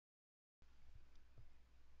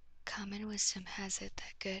Common wisdom has it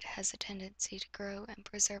that good has a tendency to grow and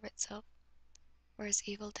preserve itself, whereas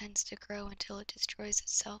evil tends to grow until it destroys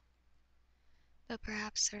itself. But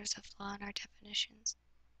perhaps there is a flaw in our definitions,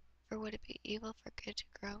 for would it be evil for good to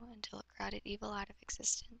grow until it crowded evil out of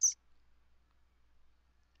existence?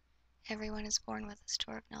 Everyone is born with a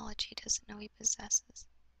store of knowledge he doesn't know he possesses.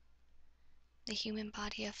 The human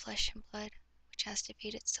body of flesh and blood, which has to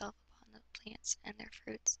feed itself upon the plants and their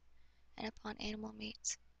fruits, and upon animal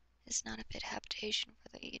meats, is not a fit habitation for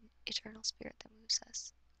the eternal spirit that moves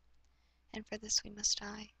us. And for this we must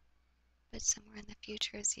die. But somewhere in the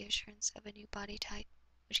future is the assurance of a new body type,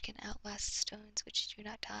 which can outlast stones which do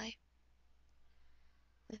not die.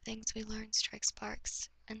 The things we learn strike sparks,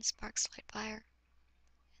 and sparks light fire,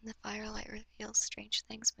 and the firelight reveals strange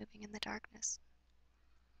things moving in the darkness.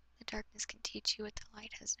 The darkness can teach you what the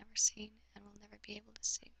light has never seen and will never be able to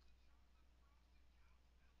see.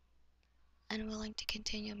 Unwilling to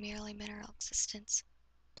continue merely mineral existence,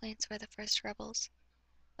 plants were the first rebels,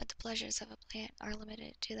 but the pleasures of a plant are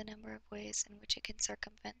limited to the number of ways in which it can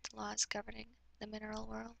circumvent the laws governing the mineral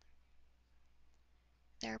world.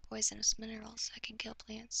 There are poisonous minerals that can kill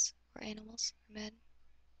plants or animals or men.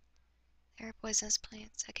 There are poisonous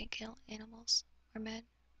plants that can kill animals or men.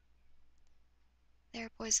 There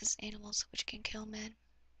are poisonous animals which can kill men.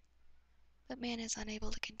 But man is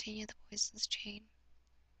unable to continue the poisonous chain,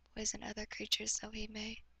 poison other creatures though he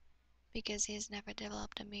may, because he has never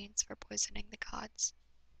developed a means for poisoning the gods.